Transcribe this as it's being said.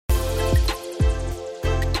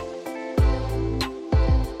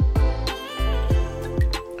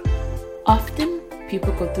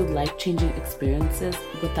people go through life-changing experiences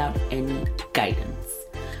without any guidance.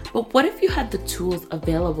 But what if you had the tools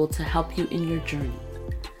available to help you in your journey?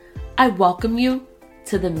 I welcome you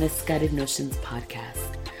to the Misguided Notions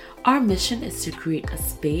podcast. Our mission is to create a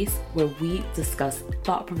space where we discuss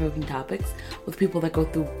thought-provoking topics with people that go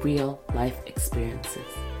through real life experiences.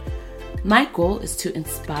 My goal is to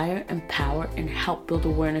inspire, empower, and help build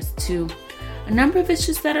awareness to a number of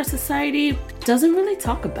issues that our society doesn't really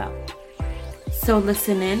talk about. So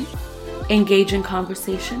listen in, engage in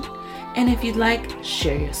conversation, and if you'd like,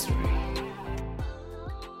 share your story.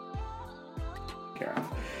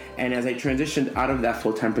 And as I transitioned out of that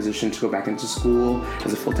full-time position to go back into school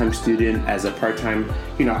as a full-time student, as a part-time,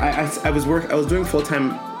 I was doing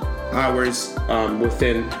full-time hours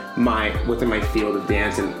within my field of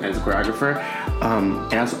dance and as a choreographer,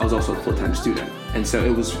 and I was also a full-time student, and so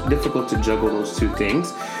it was difficult to juggle those two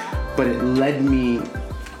things, but it led me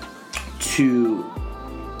to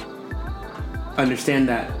understand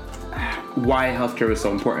that why healthcare was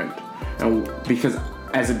so important, and because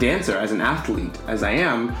as a dancer, as an athlete, as I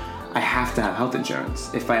am, I have to have health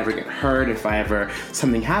insurance. If I ever get hurt,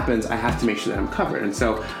 something happens, I have to make sure that I'm covered. And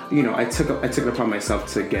so, I took it upon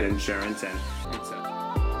myself to get insurance and so.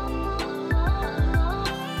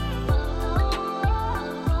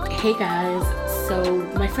 Hey guys, so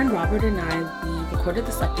my friend Robert and I, we recorded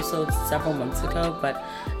this episode several months ago, but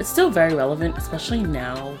it's still very relevant, especially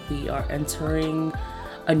now. We are entering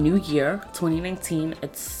a new year, 2019.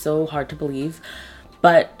 It's so hard to believe,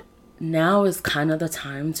 but now is kind of the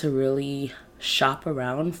time to really shop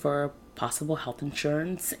around for possible health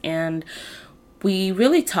insurance. And we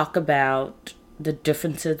really talk about the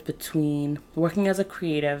differences between working as a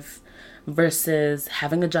creative versus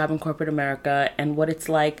having a job in corporate America, and what it's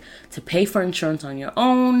like to pay for insurance on your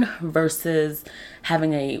own versus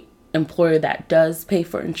having a employer that does pay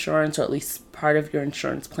for insurance, or at least part of your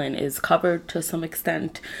insurance plan is covered to some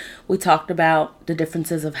extent. We talked about the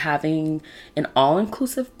differences of having an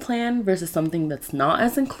all-inclusive plan versus something that's not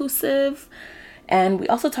as inclusive. And we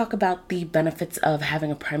also talk about the benefits of having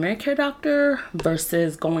a primary care doctor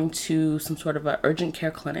versus going to some sort of an urgent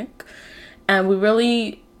care clinic. And we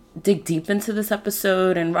really dig deep into this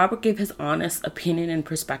episode, and Robert gave his honest opinion and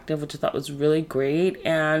perspective, which I thought was really great.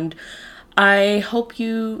 And I hope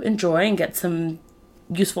you enjoy and get some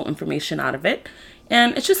useful information out of it.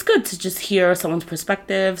 And it's just good to just hear someone's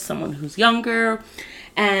perspective, someone who's younger,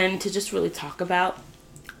 and to just really talk about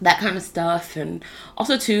that kind of stuff. And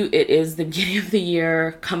also too, it is the beginning of the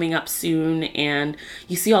year coming up soon, and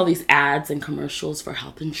you see all these ads and commercials for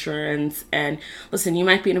health insurance. And listen, you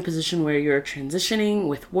might be in a position where you're transitioning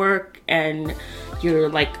with work and you're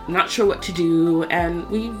not sure what to do, and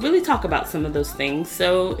we really talk about some of those things.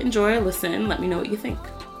 So enjoy, listen, let me know what you think.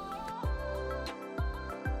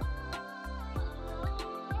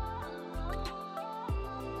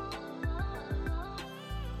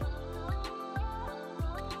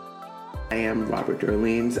 I am Robert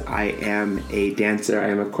Orleans. I am a dancer. I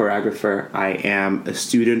am a choreographer. I am a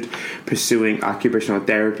student pursuing occupational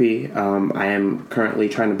therapy. I am currently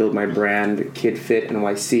trying to build my brand, Kid Fit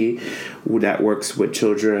NYC, that works with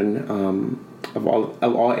children of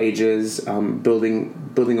all ages,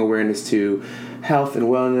 building awareness to health and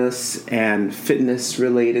wellness and fitness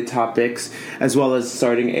related topics, as well as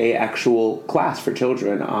starting a actual class for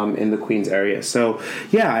children in the Queens area. So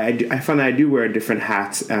yeah, I find that I do wear different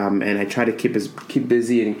hats, and I try to keep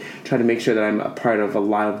busy and try to make sure that I'm a part of a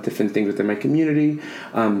lot of different things within my community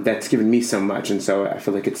that's given me so much. And so I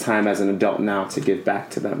feel like it's time as an adult now to give back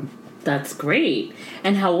to them. That's great.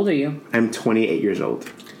 And how old are you? I'm 28 years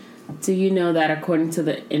old. Do you know that according to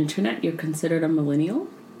the internet, you're considered a millennial?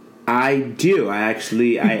 I do. I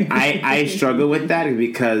struggle with that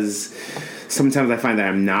because sometimes I find that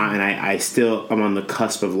I'm not, and I'm on the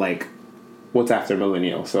cusp of what's after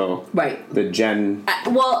millennial. So right, the Gen.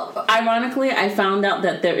 Well, ironically, I found out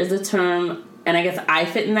that there is a term, and I guess I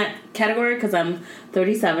fit in that category because I'm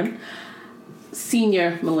 37.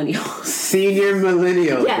 Senior millennials. Senior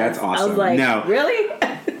millennials. Yes. That's awesome. I was like, no, really?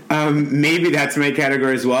 Maybe that's my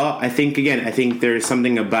category as well. I think there's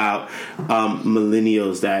something about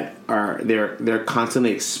millennials that they're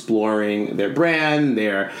constantly exploring their brand.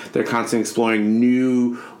 They're constantly exploring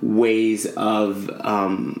new ways of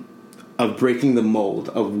breaking the mold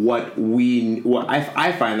of what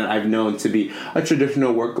I find that I've known to be a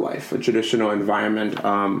traditional work life, a traditional environment.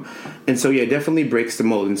 And so, yeah, it definitely breaks the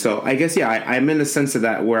mold. And so I guess, yeah, I'm in a sense of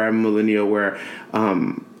that where I'm a millennial, where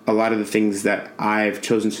a lot of the things that I've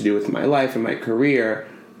chosen to do with my life and my career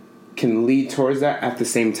can lead towards that. At the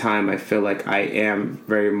same time, I feel like I am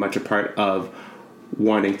very much a part of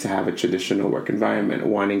wanting to have a traditional work environment,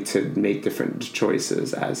 wanting to make different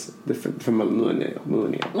choices as different from a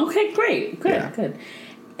millennial. Okay, great. Good.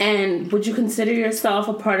 And would you consider yourself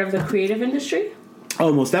a part of the creative industry?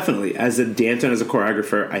 Oh, most definitely. As a dancer and as a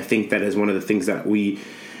choreographer, I think that is one of the things that we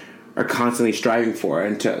are constantly striving for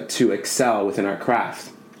and to excel within our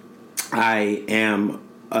craft. I am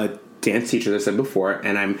a dance teacher, as I said before,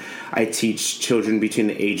 and I teach children between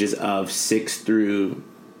the ages of 6 through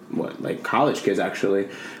college kids actually.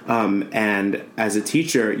 And as a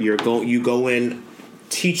teacher, you go in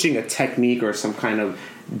teaching a technique or some kind of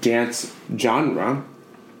dance genre,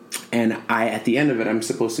 and at the end of it, I'm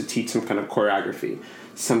supposed to teach some kind of choreography,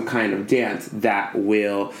 some kind of dance that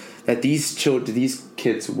these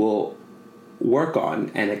kids will work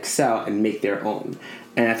on and excel and make their own.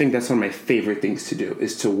 And I think that's one of my favorite things to do,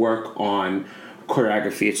 is to work on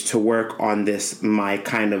choreography. It's to work on my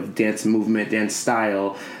kind of dance movement, dance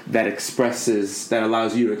style that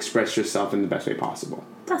allows you to express yourself in the best way possible.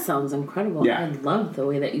 That sounds incredible. Yeah. I love the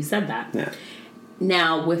way that you said that. Yeah.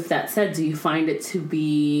 Now, with that said, do you find it to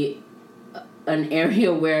be an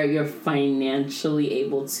area where you're financially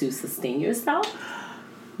able to sustain yourself?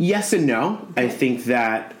 Yes and no. I think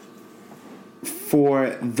that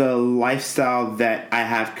for the lifestyle that I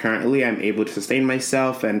have currently, I'm able to sustain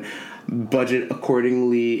myself and budget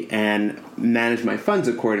accordingly and manage my funds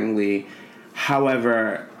accordingly.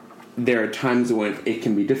 However, there are times when it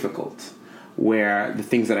can be difficult, where the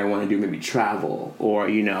things that I want to do, maybe travel or,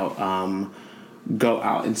 go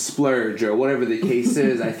out and splurge or whatever the case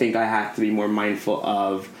is, I think I have to be more mindful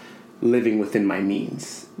of living within my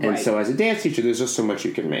means. And so as a dance teacher, there's just so much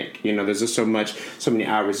you can make. There's just so many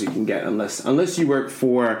hours you can get unless you work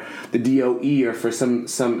for the DOE or for some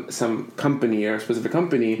company or a specific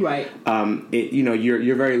company. Right.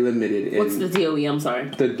 You're very limited. What's the DOE? I'm sorry.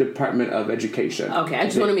 The Department of Education. Okay, I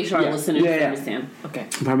just want to make sure our listeners understand. Okay.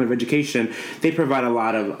 Department of Education, they provide a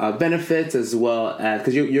lot of benefits as well as,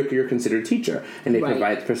 because you're considered a teacher, and they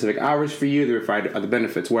provide specific hours for you. They provide other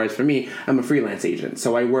benefits. Whereas for me, I'm a freelance agent,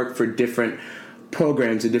 so I work for different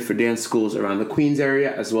programs at different dance schools around the Queens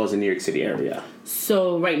area as well as the New York City area.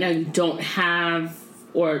 So right now you don't have,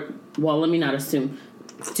 let me not assume,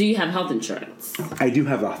 do you have health insurance? I do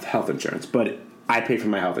have health insurance, but I pay for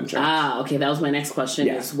my health insurance. Okay, that was my next question,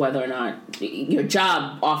 is whether or not your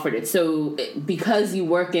job offered it. So because you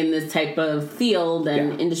work in this type of field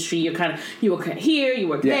and industry, you work here, you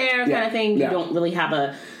work there kind of thing. You don't really have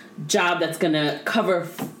a job that's going to cover,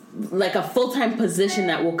 like a full-time position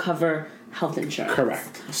that will cover health insurance.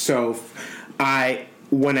 Correct. So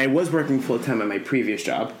when I was working full-time at my previous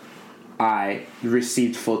job, I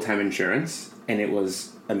received full-time insurance, and it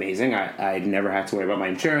was amazing. I never had to worry about my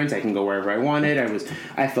insurance. I can go wherever I wanted.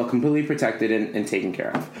 I felt completely protected and taken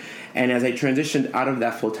care of. And as I transitioned out of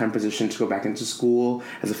that full-time position to go back into school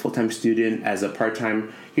as a full-time student, as a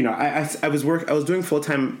part-time, I was doing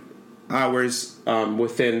full-time hours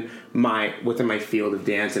within my field of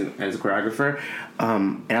dance and as a choreographer,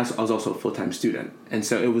 and I was also a full-time student, and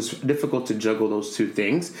so it was difficult to juggle those two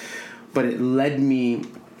things, but it led me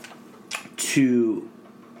to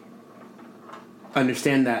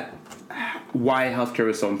understand that why healthcare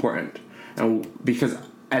was so important, and because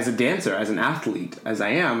as a dancer, as an athlete, as I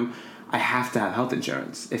am, I have to have health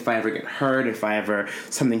insurance. If I ever get hurt,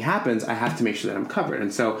 something happens, I have to make sure that I'm covered.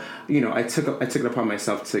 And so, I took it upon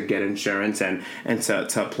myself to get insurance and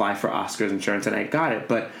to apply for Oscar's insurance, and I got it.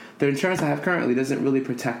 But the insurance I have currently doesn't really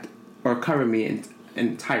protect or cover me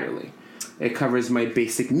entirely. It covers my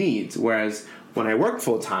basic needs. Whereas when I worked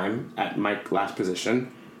full time at my last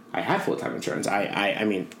position, I had full-time insurance. I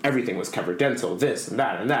mean, everything was covered, dental, this and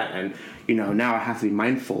that and that. And, now I have to be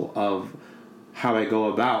mindful of how I go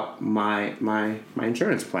about my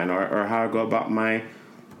insurance plan or how I go about my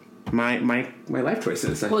life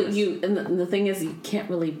choices. Well, and the thing is, you can't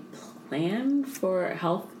really plan for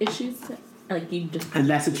health issues. Like you just, and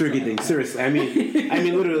that's a tricky thing. Seriously, I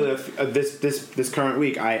mean, literally, this current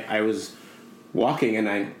week, I was walking and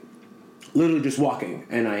I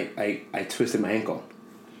twisted my ankle,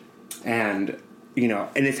 and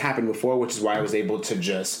it's happened before, which is why I was able to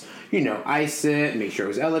just, ice it, make sure it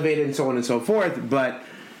was elevated, and so on and so forth. But,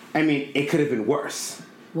 I mean, it could have been worse.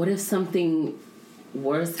 What if something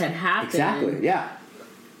worse had happened? Exactly, yeah.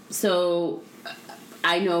 So,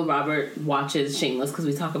 I know Robert watches Shameless because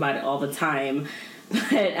we talk about it all the time.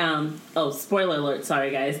 But, spoiler alert,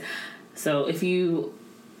 sorry guys. So, if you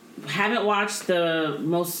haven't watched the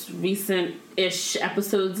most recent-ish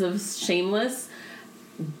episodes of Shameless,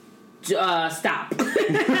 stop.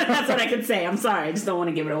 That's what I could say. I'm sorry. I just don't want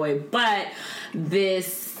to give it away. But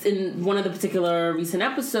in one of the particular recent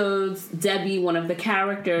episodes, Debbie, one of the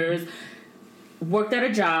characters, worked at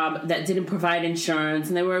a job that didn't provide insurance,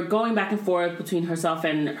 and they were going back and forth between herself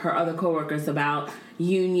and her other coworkers about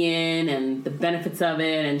union and the benefits of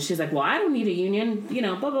it. And she's like, well, I don't need a union,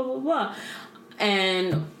 blah, blah, blah, blah.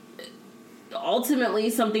 And ultimately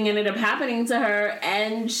something ended up happening to her,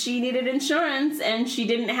 and she needed insurance and she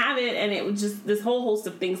didn't have it, and it was just this whole host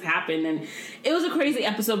of things happened. And it was a crazy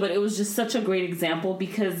episode, but it was just such a great example,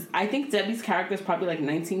 because I think Debbie's character is probably like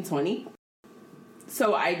 1920.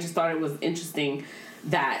 So I just thought it was interesting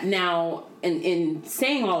that now, in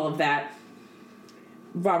saying all of that,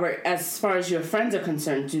 Robert, as far as your friends are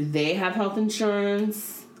concerned, do they have health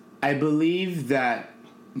insurance? I believe that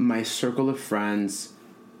my circle of friends,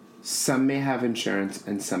 some may have insurance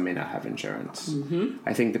and some may not have insurance. Mm-hmm.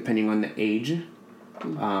 I think depending on the age,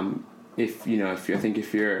 if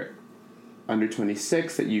you're under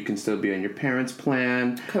 26, that you can still be on your parents'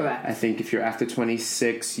 plan. Correct. I think if you're after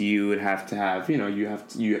 26, you would have to have,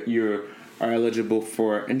 you are eligible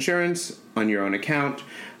for insurance on your own account.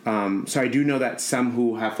 So I do know that some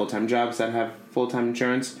who have full-time jobs that have full-time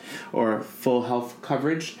insurance or full health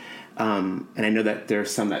coverage. And I know that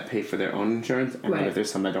there's some that pay for their own insurance. I know that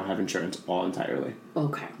there's some that don't have insurance all entirely.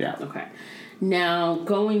 Okay. Yeah. Okay. Now,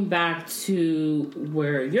 going back to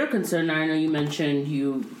where you're concerned, I know you mentioned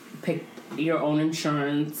you picked your own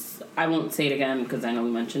insurance. I won't say it again because I know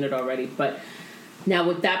we mentioned it already. But now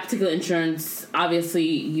with that particular insurance, obviously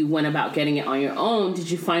you went about getting it on your own. Did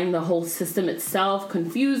you find the whole system itself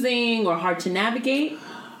confusing or hard to navigate?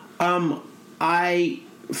 I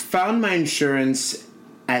found my insurance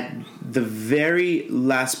at the very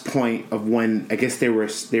last point of when I guess they were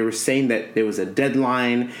saying that there was a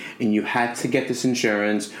deadline and you had to get this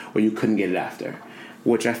insurance or you couldn't get it after,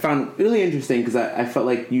 which I found really interesting because I felt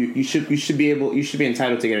like you should be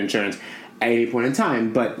entitled to get insurance at any point in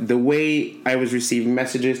time. But the way I was receiving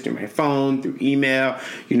messages through my phone, through email,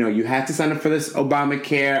 you had to sign up for this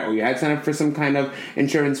Obamacare or you had to sign up for some kind of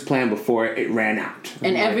insurance plan before it ran out.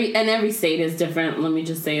 And every state is different. Let me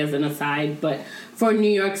just say as an aside, but for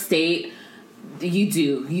New York State,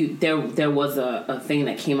 there was a thing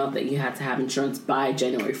that came up that you had to have insurance by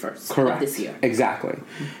January 1st of this year. Exactly.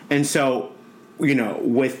 And so,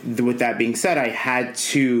 with that being said,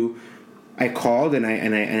 I called and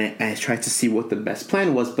I tried to see what the best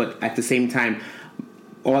plan was, but at the same time,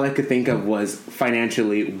 all I could think of was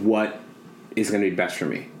financially what is going to be best for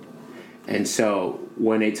me. And so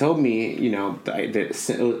when they told me, I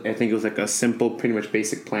think it was like a simple, pretty much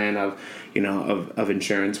basic plan of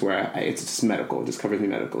insurance where it's just medical, it just covers me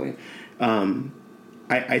medically.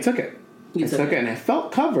 I took it. I took it, and I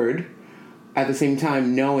felt covered. At the same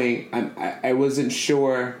time, knowing I wasn't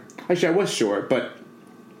sure. Actually, I was sure, but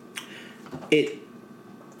it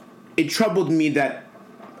troubled me that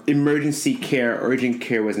emergency care, urgent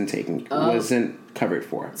care wasn't covered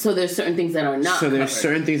for. So there's certain things that are not covered. There's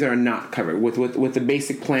certain things that are not covered. With the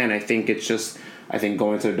basic plan, I think it's just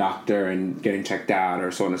going to the doctor and getting checked out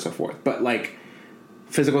or so on and so forth. But like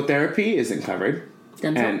physical therapy isn't covered.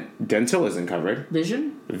 Dental? And dental isn't covered.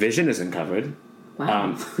 Vision isn't covered.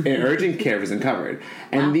 Wow. And urgent care isn't covered.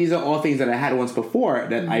 And these are all things that I had once before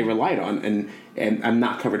that I relied on, and I'm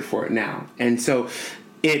not covered for it now. And so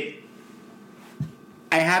I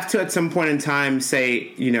have to at some point in time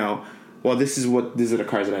say, well, these are the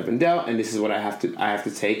cards that I've been dealt, and this is what I have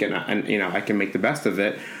to take, and I can make the best of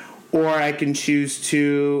it, or I can choose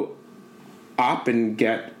to opt and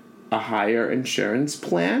get a higher insurance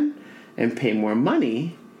plan and pay more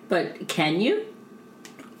money. But can you?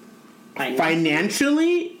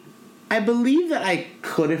 Financially, I believe that I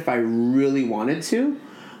could if I really wanted to,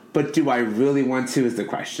 but do I really want to is the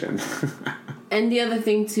question. And the other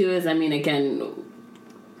thing too is, again,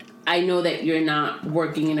 I know that you're not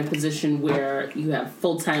working in a position where you have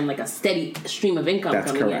full-time, like a steady stream of income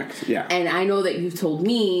coming in. That's correct, yeah. And I know that you've told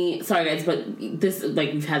me, sorry guys, but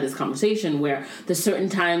we've had this conversation where there's certain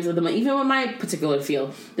times of the month, even with my particular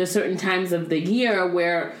field, there's certain times of the year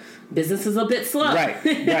where business is a bit slow. Right.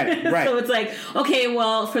 So it's like, okay,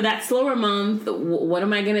 well, for that slower month, what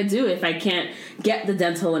am I going to do if I can't get the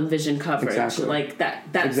dental and vision coverage? Exactly. Like that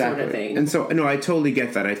exactly. Sort of thing. And so, no, I totally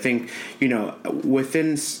get that. I think,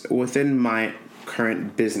 within my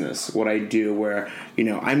current business, what I do where,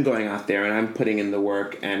 I'm going out there and I'm putting in the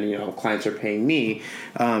work and, clients are paying me,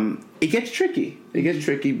 it gets tricky. It gets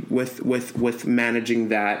tricky with managing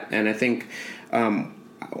that. And I think,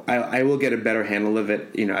 I will get a better handle of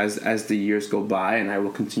it, as the years go by, and I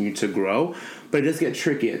will continue to grow. But it does get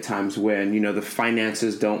tricky at times when, the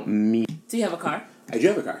finances don't meet. Do you have a car? I do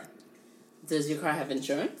have a car. Does your car have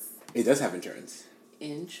insurance? It does have insurance.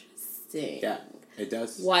 Interesting. Yeah, it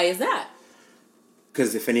does. Why is that?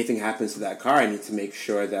 Because if anything happens to that car, I need to make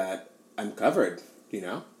sure that I'm covered,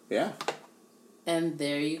 Yeah. And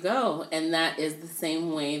there you go. And that is the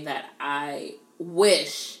same way that I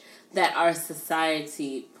wish that our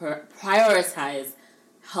society prioritize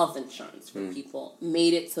health insurance for people,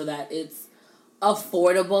 made it so that it's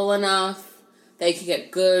affordable enough that you can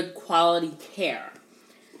get good quality care.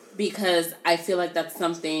 Because I feel like that's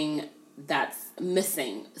something that's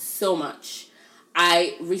missing so much.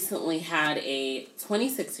 I recently had a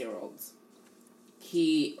 26-year-old.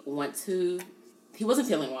 He wasn't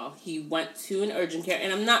feeling well. He went to an urgent care,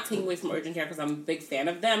 and I'm not taking away from urgent care because I'm a big fan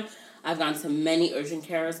of them. I've gone to many urgent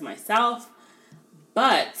cares myself,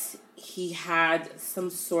 but he had some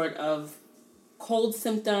sort of cold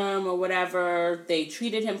symptom or whatever. They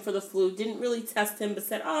treated him for the flu, didn't really test him, but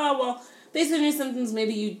said, oh, well, based on your symptoms,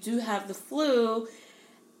 maybe you do have the flu.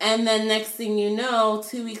 And then next thing you know,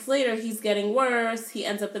 2 weeks later, he's getting worse. He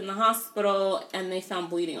ends up in the hospital, and they found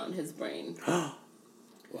bleeding on his brain.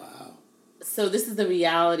 Wow. So this is the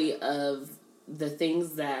reality of the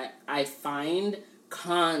things that I find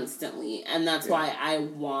constantly. And that's why I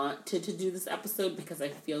wanted to do this episode, because I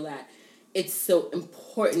feel that it's so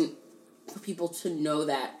important for people to know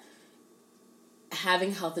that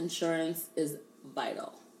having health insurance is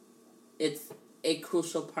vital. It's a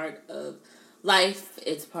crucial part of life.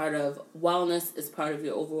 It's part of wellness. It's part of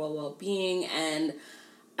your overall well-being. And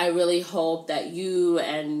I really hope that you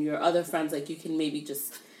and your other friends, you can maybe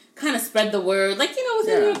just kind of spread the word,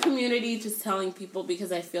 within your community, just telling people,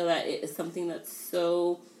 because I feel that it is something that's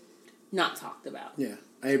so not talked about. Yeah.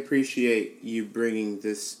 I appreciate you bringing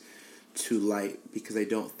this to light, because I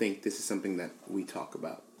don't think this is something that we talk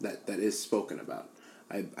about, that is spoken about.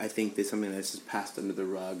 I think there's something that's just passed under the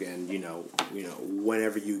rug, and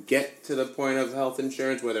whenever you get to the point of health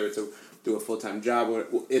insurance, whether it's through a full-time job, or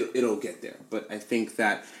it'll get there. But I think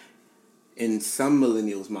that in some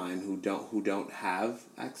millennials' mind who don't have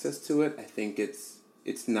access to it, I think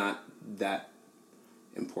it's not that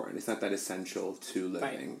important. It's not that essential to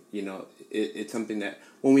living. Right. It's something that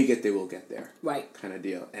when we get there, we'll get there. Right. Kind of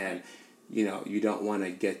deal. And you don't want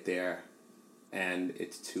to get there and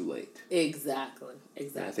it's too late. Exactly.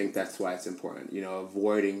 And I think that's why it's important,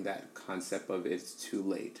 avoiding that concept of it's too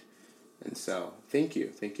late. And so, thank you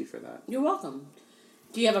for that. You're welcome.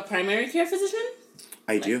 Do you have a primary care physician?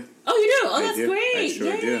 I do. Oh, you do? Oh, that's great. I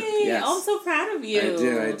sure Yay. do. Yes. Oh, I'm so proud of you.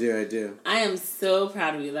 I do. I am so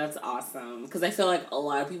proud of you. That's awesome. Because I feel like a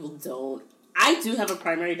lot of people don't. I do have a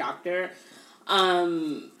primary doctor,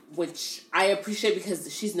 which I appreciate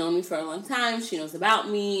because she's known me for a long time. She knows about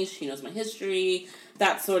me. She knows my history,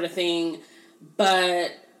 that sort of thing.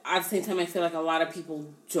 But at the same time, I feel like a lot of people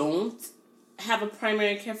don't have a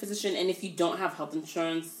primary care physician. And if you don't have health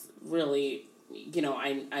insurance, really,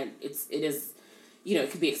 it is,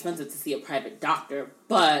 it could be expensive to see a private doctor.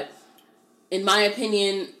 But in my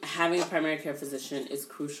opinion, having a primary care physician is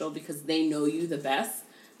crucial because they know you the best,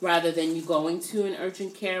 rather than you going to an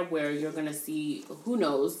urgent care where you're going to see, who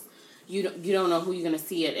knows, you don't know who you're going to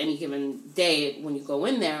see at any given day when you go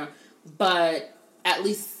in there, but at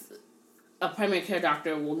least a primary care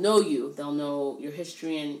doctor will know you. They'll know your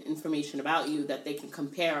history and information about you that they can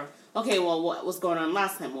compare. Okay, well, what was going on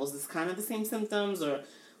last time? Was this kind of the same symptoms or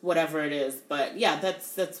whatever it is? But yeah,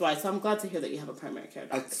 that's why. So I'm glad to hear that you have a primary care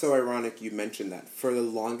doctor. It's so ironic you mentioned that. For the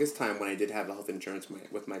longest time when I did have health insurance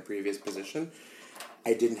with my previous position,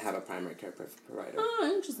 I didn't have a primary care provider.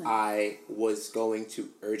 Oh, interesting. I was going to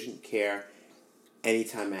urgent care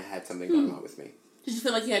anytime I had something going on with me. Did you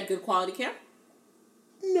feel like you had good quality care?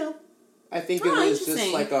 No. I think it was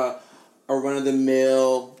just like a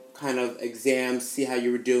run-of-the-mill kind of exam, see how you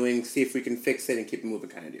were doing, see if we can fix it and keep it moving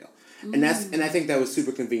kind of deal. And I think that was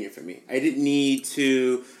super convenient for me. I didn't need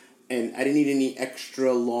any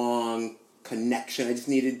extra long connection. I just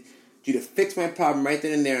needed you to fix my problem right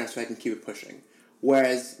then and there so I can keep it pushing.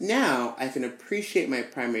 Whereas now I can appreciate my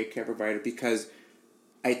primary care provider because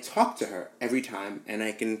I talk to her every time and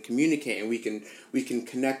I can communicate and we can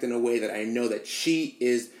connect in a way that I know that she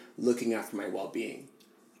is looking out for my well-being.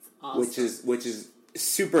 Awesome. Which is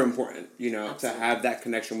super important, Absolutely. To have that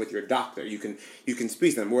connection with your doctor. You can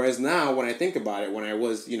speak to them. Whereas now, when I think about it, when I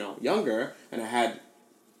was younger and I had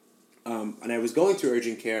and I was going to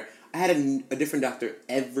urgent care, I had a different doctor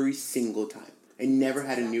every single time. I never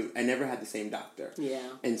had the same doctor. Yeah.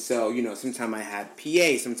 And so sometimes I had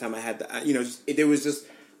PA, sometimes I had there was just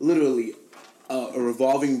literally a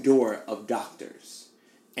revolving door of doctors,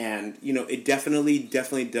 and it definitely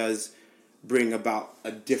does bring about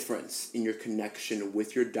a difference in your connection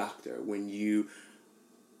with your doctor when you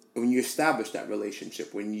establish that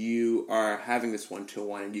relationship, when you are having this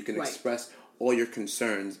one-to-one and you can express all your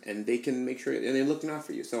concerns, and they can make sure, and they're looking out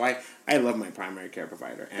for you. So I love my primary care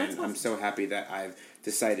provider, and awesome. I'm so happy that I've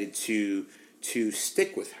decided to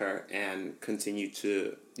stick with her and continue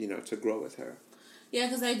to grow with her. Yeah,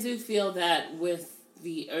 because I do feel that with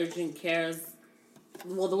the urgent cares,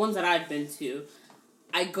 well, the ones that I've been to,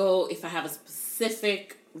 I go if I have a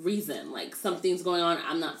specific reason, like something's going on,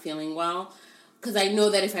 I'm not feeling well, because I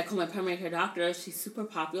know that if I call my primary care doctor, she's super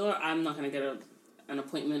popular, I'm not going to get an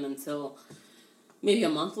appointment until maybe a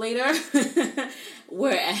month later.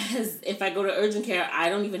 Whereas if I go to urgent care, I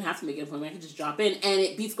don't even have to make an appointment. I can just drop in, and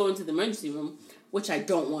it beats going to the emergency room, which I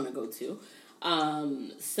don't want to go to.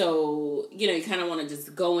 So, you kind of want to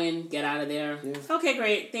just go in, get out of there. Yeah. Okay,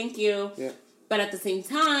 great. Thank you. Yeah. But at the same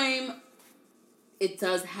time, it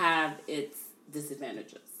does have its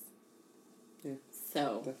disadvantages. Yeah.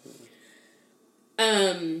 So, definitely.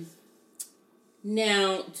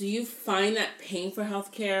 Now, do you find that paying for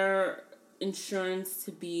healthcare insurance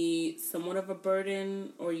to be somewhat of a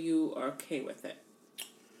burden, or you are okay with it?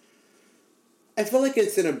 I feel like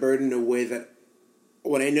it's in a burden in a way that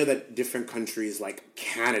when I know that different countries like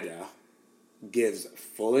Canada gives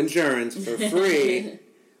full insurance for free,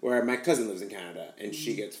 where my cousin lives in Canada and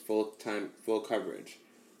she gets full coverage.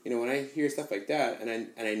 When I hear stuff like that, and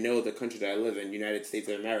I know the country that I live in, United States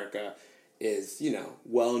of America, is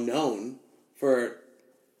well known for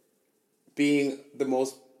being the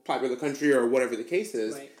most popular country or whatever the case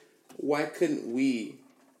is. Right. Why couldn't we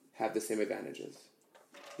have the same advantages?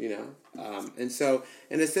 And so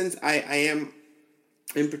in a sense, I'm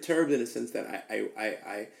perturbed in a sense that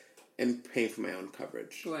I am paying for my own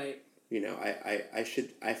coverage. Right. I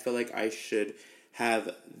feel like I should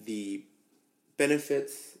have the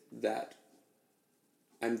benefits that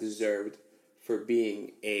I'm deserved for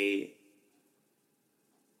being a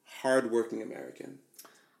hardworking American.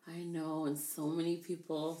 I know, and so many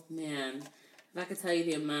people, man, if I could tell you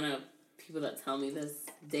the amount of people that tell me this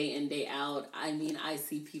day in, day out, I mean, I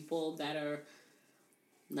see people that are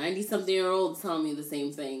 90-something-year-olds telling me the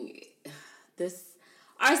same thing.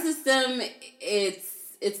 Our system,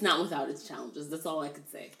 it's not without its challenges. That's all I could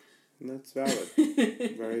say. That's valid.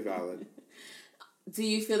 Very valid. Do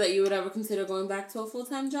you feel that you would ever consider going back to a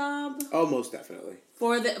full-time job? Oh, most definitely.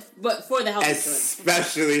 For the health insurance.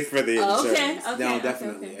 Especially for the insurance. Okay, no,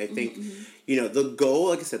 definitely. Okay. I think, the goal,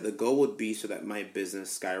 like I said, the goal would be so that my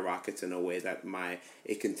business skyrockets in a way that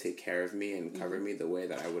it can take care of me and cover me the way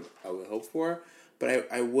that I would hope for. But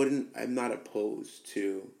I'm not opposed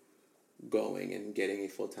to going and getting a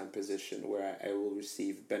full-time position where I will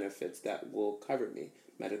receive benefits that will cover me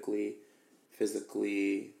medically,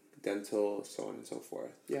 physically, dental, so on and so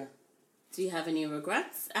forth. Yeah. Do you have any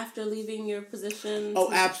regrets after leaving your position?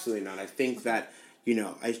 Oh, absolutely not. I think that,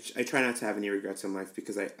 I try not to have any regrets in life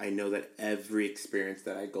because I know that every experience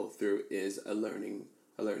that I go through is a learning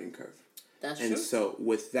curve. That's true. And so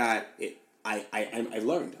with that, I've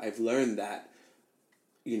learned that,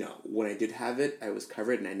 when I did have it, I was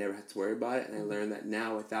covered and I never had to worry about it. And I learned that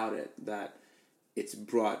now without it, that it's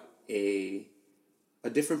brought a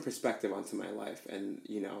different perspective onto my life, and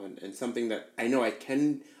and something that I know I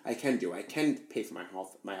can do. I can pay for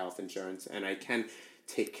my health insurance, and I can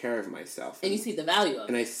take care of myself. And you see the value of it.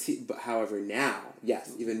 And I see, but however now,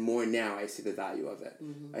 yes, even more now, I see the value of it.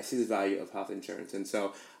 Mm-hmm. I see the value of health insurance, and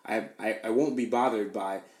so I won't be bothered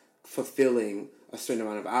by fulfilling a certain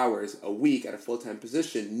amount of hours a week at a full-time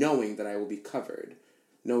position, knowing that I will be covered,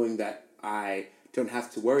 knowing that I don't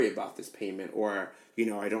have to worry about this payment, or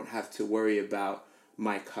I don't have to worry about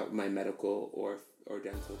my medical or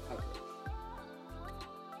dental coverage.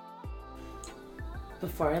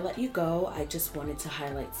 Before I let you go, I just wanted to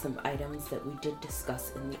highlight some items that we did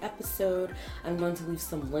discuss in the episode. I'm going to leave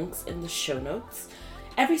some links in the show notes.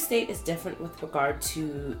 Every state is different with regard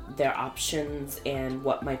to their options and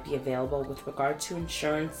what might be available with regard to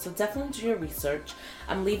insurance, so definitely do your research.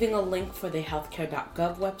 I'm leaving a link for the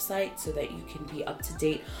healthcare.gov website so that you can be up to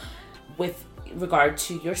date with regard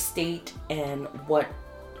to your state and what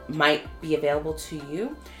might be available to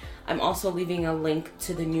you. I'm also leaving a link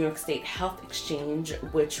to the New York State Health Exchange,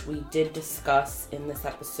 which we did discuss in this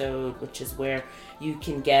episode, which is where you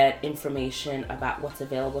can get information about what's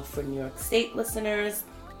available for New York State listeners.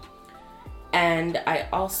 And I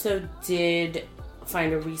also did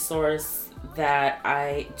find a resource that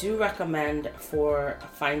I do recommend for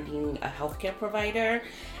finding a healthcare provider.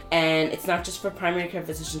 And it's not just for primary care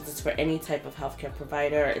physicians, it's for any type of healthcare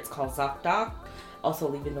provider. It's called ZocDoc. Also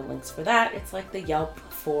leaving the links for that. It's like the Yelp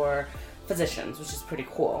for physicians, which is pretty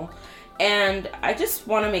cool. And I just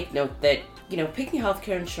want to make note that, picking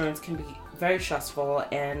healthcare insurance can be very stressful,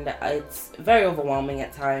 and it's very overwhelming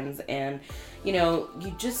at times. And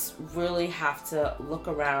you just really have to look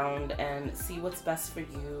around and see what's best for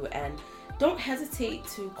you, and don't hesitate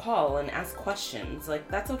to call and ask questions. Like,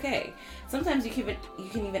 that's okay. Sometimes you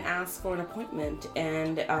can even ask for an appointment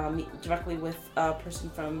and meet directly with a person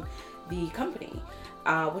from the company,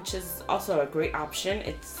 which is also a great option.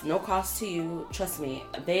 It's no cost to you. Trust me,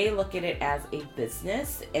 they look at it as a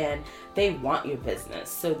business and they want your business.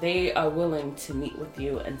 So they are willing to meet with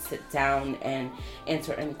you and sit down and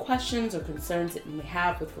answer any questions or concerns that you may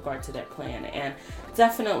have with regard to their plan. And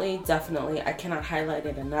definitely, I cannot highlight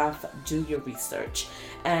it enough. Do your research.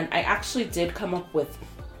 And I actually did come up with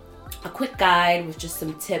a quick guide with just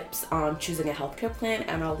some tips on choosing a healthcare plan,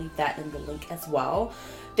 and I'll leave that in the link as well.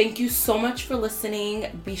 Thank you so much for listening.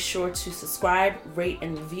 Be sure to subscribe, rate,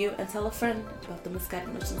 and review, and tell a friend about the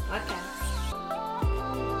Misguided Nursing Podcast.